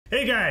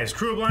Hey guys,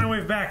 Crew of Blind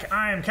Wave back.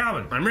 I am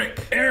Calvin. I'm Rick.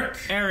 Eric.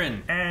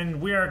 Aaron. And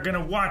we are going to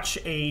watch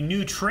a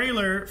new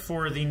trailer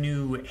for the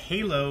new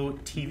Halo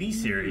TV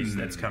series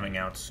that's coming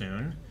out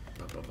soon.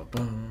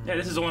 Yeah,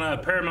 this is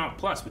on Paramount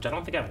Plus, which I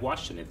don't think I've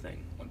watched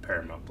anything on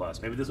Paramount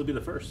Plus. Maybe this will be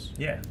the first.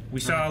 Yeah, we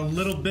saw a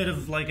little bit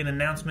of like an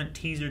announcement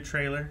teaser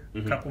trailer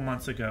a couple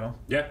months ago.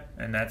 Yeah.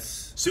 And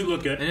that's... Suit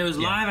looked good. And it was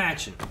live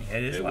action,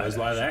 It was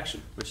live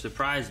action. which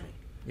surprised me.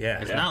 Yeah.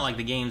 It's not like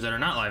the games that are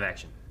not live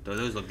action, though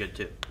those look good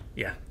too.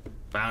 Yeah.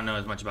 But I don't know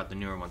as much about the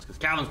newer ones because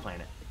Calvin's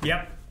playing it.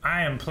 Yep.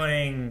 I am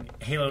playing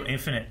Halo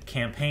Infinite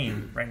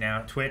campaign right now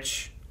at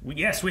Twitch.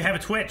 Yes, we have a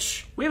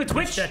Twitch. We have a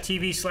Twitch.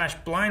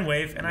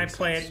 Twitch.tv/blindwave, and I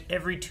play sense. it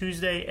every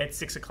Tuesday at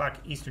 6 o'clock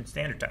Eastern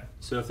Standard Time.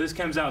 So if this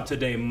comes out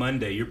today,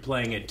 Monday, you're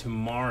playing it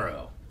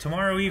tomorrow.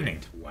 Tomorrow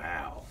evening.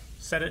 Wow.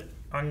 Set it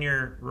on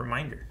your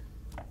reminder.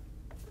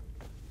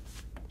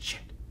 Shit.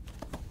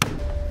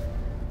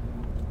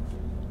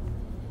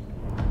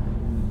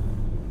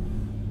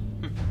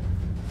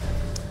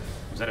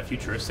 Was that a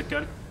futuristic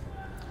gun?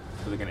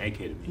 Or like an AK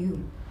to me?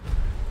 You.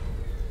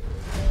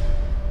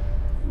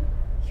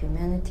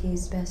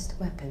 Humanity's best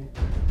weapon.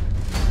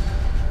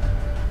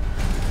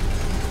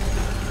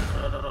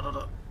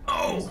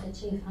 Oh! Mr.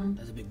 Chief, huh?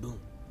 That's a big boom.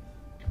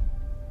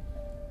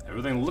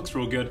 Everything looks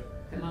real good.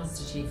 The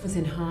Master Chief was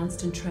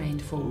enhanced and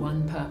trained for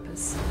one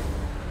purpose.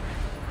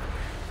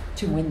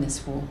 To win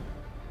this war.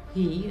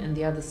 He and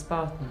the other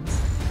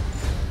Spartans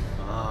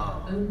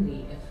are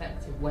only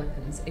effective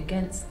weapons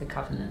against the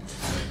Covenant.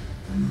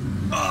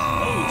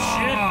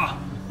 Oh,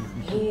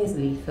 shit! He is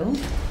lethal,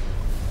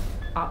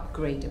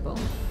 upgradable,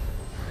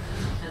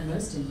 and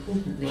most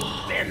importantly,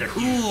 Man, they're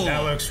cool!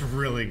 That looks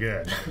really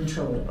good.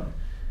 controllable.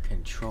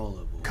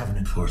 Controllable.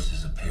 Covenant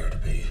forces appear to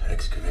be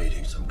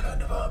excavating some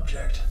kind of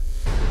object.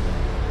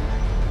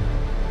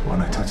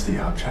 When I touched the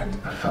object,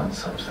 I felt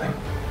something.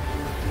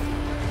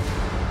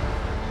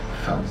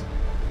 I felt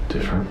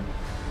different.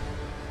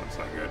 That's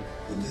not good.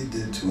 what they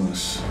did to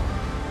us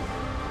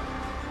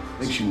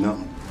makes you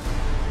numb.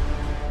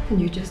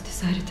 And you just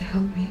decided to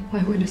help me.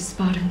 Why would a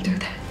Spartan do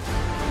that?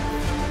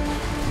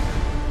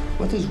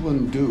 What does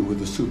one do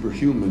with a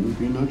superhuman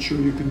you're not sure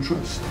you can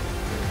trust?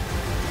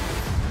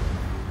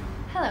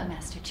 Hello,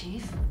 Master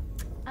Chief.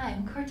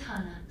 I'm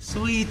Cortana.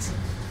 Sweet!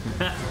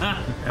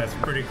 That's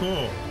pretty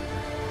cool.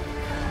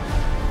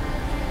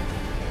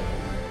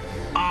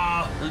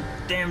 Ah, the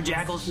damn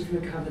jackals. You've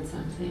recovered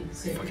something.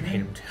 So Fucking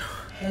hate him too.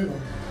 Halo.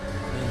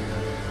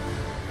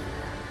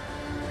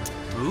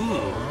 Ooh.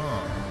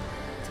 Oh,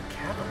 it's a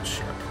cabin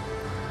ship.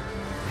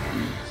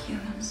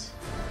 Humans.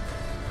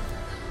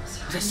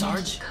 Is that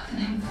Sarge?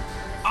 Covenant.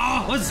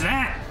 Oh, what's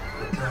that?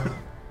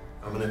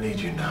 I'm gonna need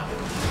you now.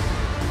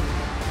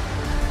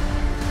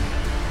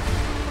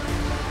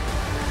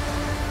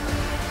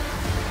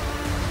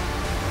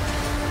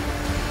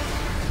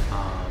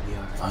 We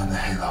are. Find the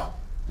Halo.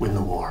 Win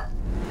the war.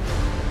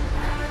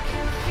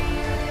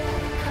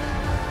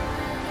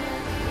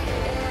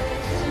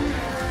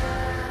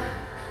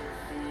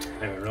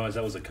 I didn't realize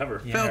that was a cover.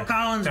 Phil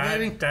Collins,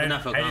 baby.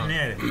 Not Phil I Collins.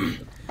 didn't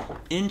edit.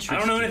 Interesting. I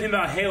don't know anything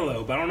about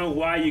Halo, but I don't know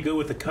why you go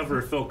with the cover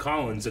of Phil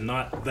Collins and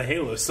not the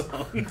Halo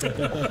song.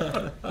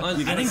 Well, I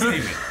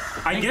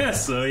think I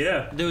guess so,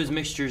 yeah. there was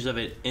mixtures of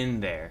it in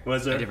there.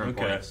 Was there? At different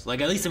Okay. points.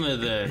 Like at least some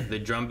of the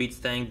drum beats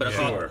thing. But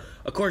Sure.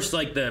 of course,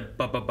 like the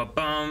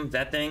bum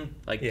that thing.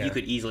 Like Yeah. you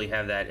could easily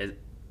have that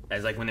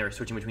as like when they were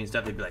switching between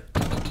stuff, they'd be like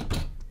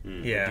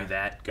Yeah. do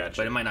that. Gotcha.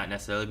 But it might not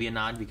necessarily be a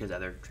nod because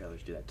other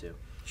trailers do that too.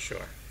 Sure.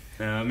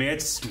 I mean,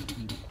 it's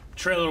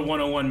trailer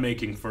 101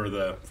 making for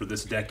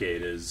this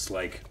decade is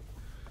like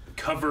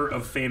cover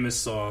of famous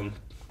song.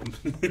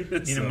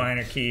 In a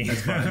minor key.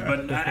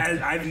 But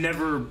I've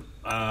never.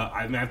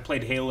 I've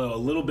played Halo a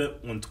little bit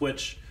on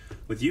Twitch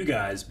with you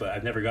guys, but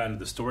I've never gotten to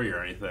the story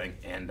or anything,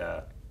 and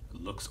it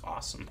looks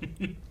awesome.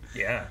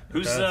 Yeah.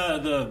 Who's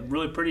the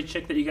really pretty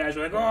chick that you guys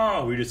were like,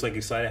 oh, were you just like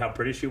excited how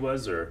pretty she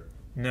was, or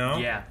No.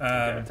 Yeah,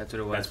 that's what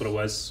it was. that's what it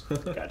was?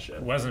 Gotcha.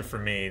 It wasn't for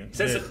me.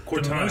 Says The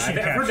Cortana. motion I've heard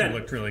capture that.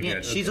 looked really Yeah,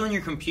 good. she's on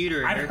your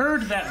computer. I've Eric.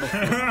 heard that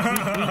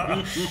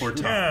before.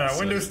 Cortana. Yeah, so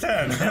Windows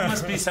 10. That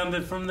must be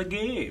something from the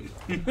game.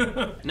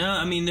 No,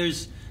 I mean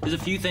there's a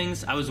few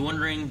things. I was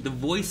wondering, the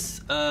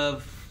voice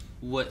of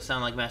what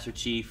sounded like Master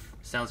Chief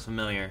sounds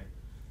familiar.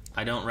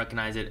 I don't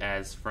recognize it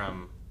as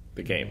from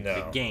The game.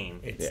 No. the game.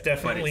 It's but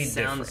definitely it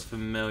sounds different.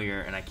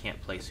 familiar, and I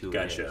can't place who it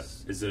Gotcha.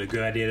 is. Is it a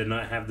good idea to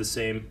not have the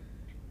same?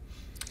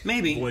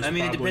 Maybe. Voice I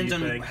mean, it probably, depends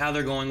you on think? how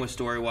they're going with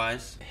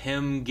story-wise.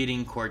 Him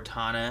getting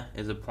Cortana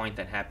is a point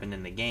that happened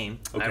in the game.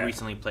 Okay. I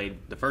recently played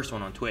the first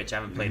one on Twitch. I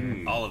haven't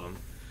played all of them.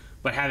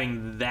 But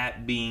having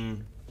that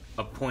being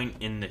a point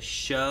in the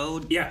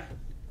show, Yeah.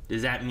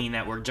 does that mean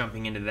that we're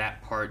jumping into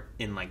that part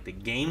in, like, the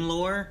game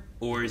lore?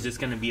 Or is this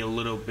going to be a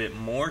little bit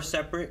more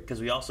separate? Because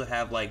we also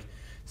have, like,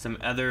 some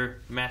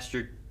other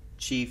Master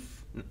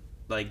Chief,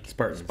 like,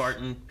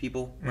 Spartan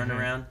people running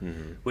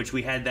around. Which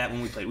we had that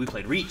when we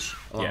played Reach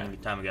a long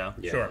time ago.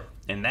 Yeah. Sure.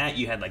 And that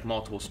you had, like,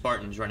 multiple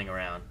Spartans running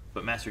around.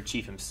 But Master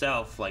Chief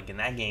himself, like, in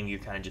that game, you're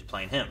kind of just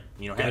playing him.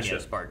 You don't have any Gotcha.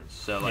 other Spartans.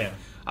 So, like, Yeah.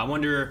 I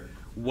wonder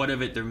what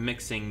of it they're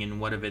mixing and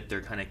what of it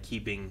they're kind of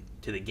keeping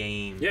to the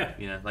game. Yeah.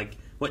 You know, like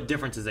what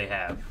differences they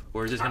have,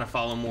 or is this going to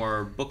follow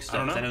more book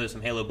stuff? I know there's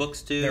some Halo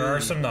books too. There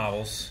are some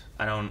novels.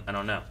 I don't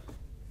know.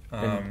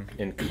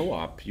 In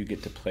co-op, you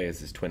get to play as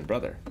his twin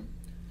brother.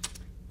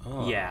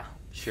 Oh. Yeah,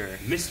 sure.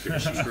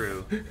 Mr. That's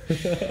true.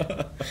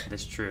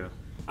 That's true.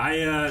 I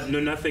know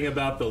nothing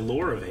about the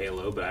lore of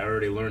Halo, but I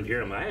already learned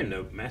here. I didn't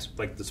know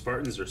like the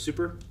Spartans are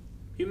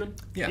superhuman.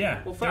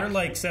 Yeah, Well, they're fuck.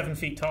 like 7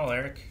 feet tall,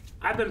 Eric.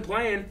 I've been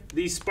playing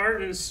these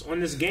Spartans on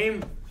this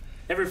game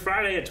every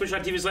Friday at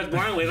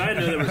twitch.tv/blindwave. I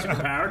didn't know they were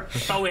superpowered. I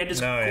thought we had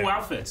just cool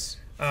outfits.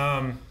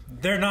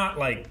 They're not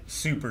like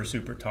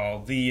super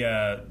tall.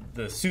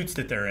 The suits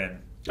that they're in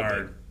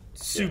are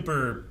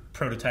super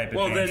prototype.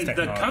 Well, then advanced the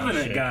technology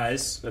Covenant shit.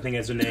 guys, I think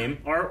that's their name,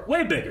 are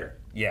way bigger.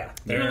 Yeah,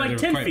 They're like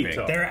 10 feet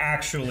tall. They're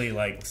actually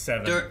like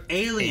 7. They're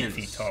aliens.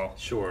 8 feet tall.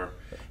 Sure.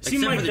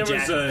 Seemed Except like for there the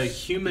was a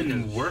jackets.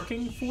 human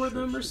working for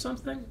them or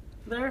something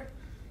there.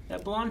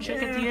 That blonde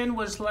chick at the end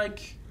was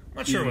like...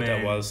 Not sure what that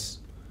human. was.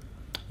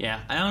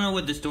 Yeah, I don't know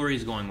what the story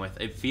is going with.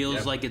 It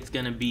feels like it's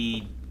going to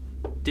be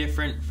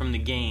different from the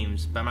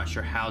games, but I'm not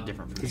sure how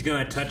different from He's the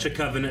going to touch a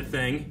Covenant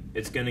thing.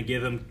 It's going to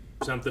give him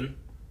something.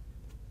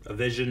 A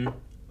vision.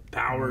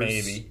 Powers.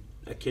 Maybe.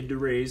 A kid to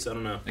raise. I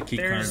don't know. A key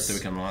card so we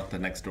can unlock the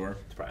next door.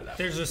 It's probably that.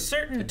 There's a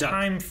certain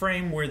time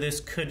frame where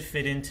this could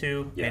fit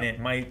into, and it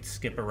might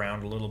skip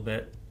around a little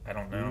bit. I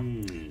don't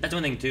know. That's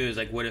one thing too. Is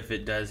like, what if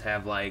it does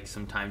have like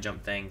some time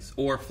jump things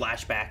or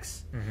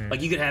flashbacks? Mhm.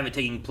 Like you could have it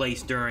taking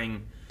place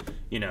during,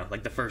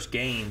 like the first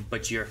game,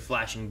 but you're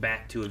flashing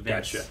back to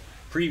events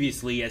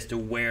previously as to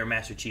where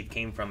Master Chief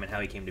came from and how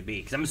he came to be.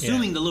 Because I'm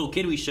assuming the little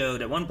kid we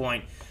showed at one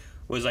point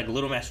was like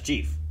Little Master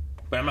Chief,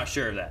 but I'm not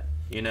sure of that.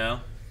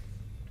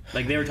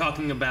 Like they were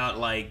talking about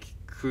like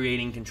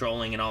creating,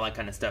 controlling, and all that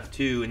kind of stuff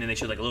too, and then they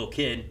showed like a little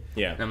kid.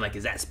 Yeah. And I'm like,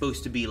 is that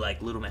supposed to be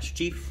like Little Master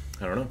Chief?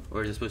 I don't know.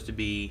 Or is it supposed to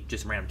be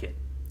just a random kid?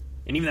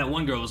 And even that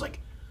one girl was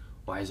like,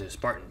 why is there a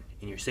Spartan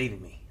and you're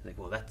saving me? Like,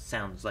 well, that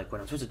sounds like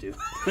what I'm supposed to do.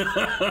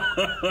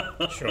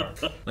 Sure.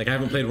 Like, I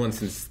haven't played one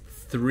since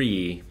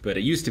 3, but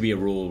it used to be a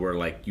rule where,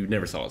 like, you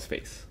never saw his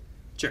face.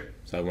 Sure.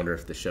 So I wonder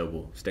if the show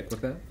will stick with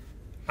that.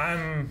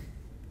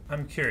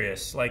 I'm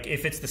curious. Like,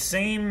 if it's the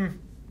same,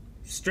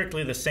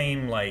 strictly the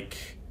same, like,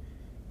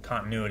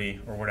 continuity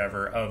or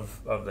whatever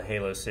of the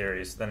Halo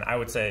series, then I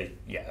would say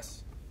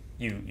yes.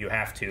 You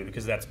have to,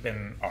 because that's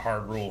been a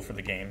hard rule for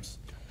the games.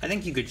 I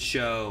think you could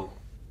show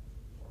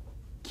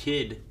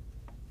kid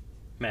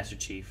Master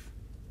Chief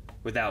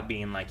without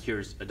being like,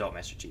 here's adult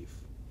Master Chief.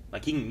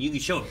 Like you can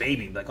show a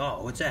baby, and be like,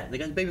 oh, what's that? They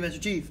got baby Master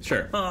Chief.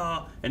 Sure.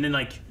 Oh, and then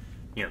like,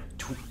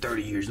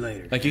 30 years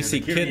later, Like you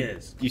see here he kid,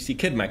 is. you see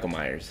kid Michael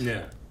Myers.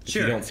 Yeah. But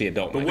Sure. you don't see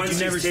adult. But Michael. once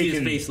you never he's see his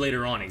taken- face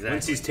later on. Exactly.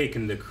 Once he's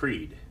taken the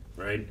creed,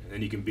 right?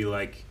 And you can be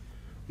like,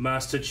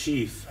 Master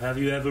Chief, have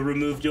you ever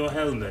removed your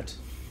helmet?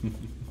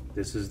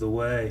 This is the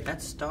way.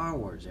 That's Star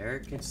Wars,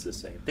 Eric. It's the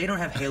same. They don't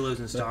have halos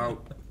in Star.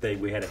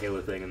 We had a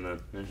Halo thing in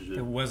the...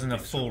 It wasn't a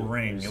full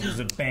ring. It was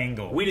a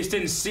bangle. We just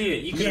didn't see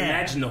it. You can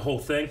imagine the whole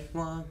thing.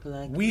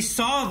 We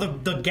saw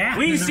the gap.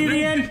 We in see the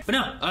ring. end. But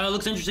no, it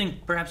looks interesting.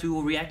 Perhaps we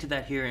will react to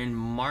that here in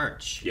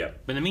March. Yeah.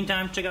 But in the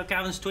meantime, check out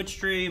Calvin's Twitch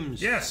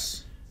streams.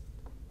 Yes.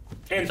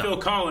 And Phil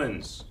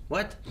Collins.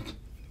 What?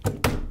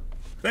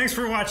 Thanks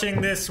for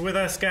watching this with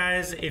us,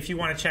 guys. If you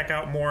want to check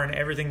out more on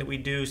everything that we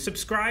do,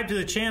 subscribe to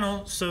the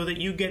channel so that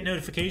you get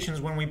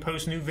notifications when we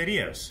post new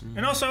videos.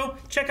 And also,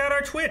 check out our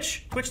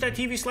Twitch,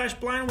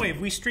 twitch.tv/blindwave.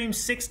 We stream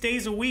 6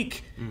 days a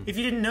week. If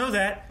you didn't know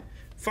that,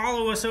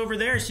 follow us over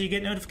there so you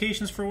get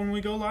notifications for when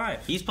we go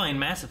live. He's playing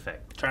Mass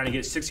Effect. Trying to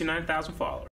get 69,000 followers.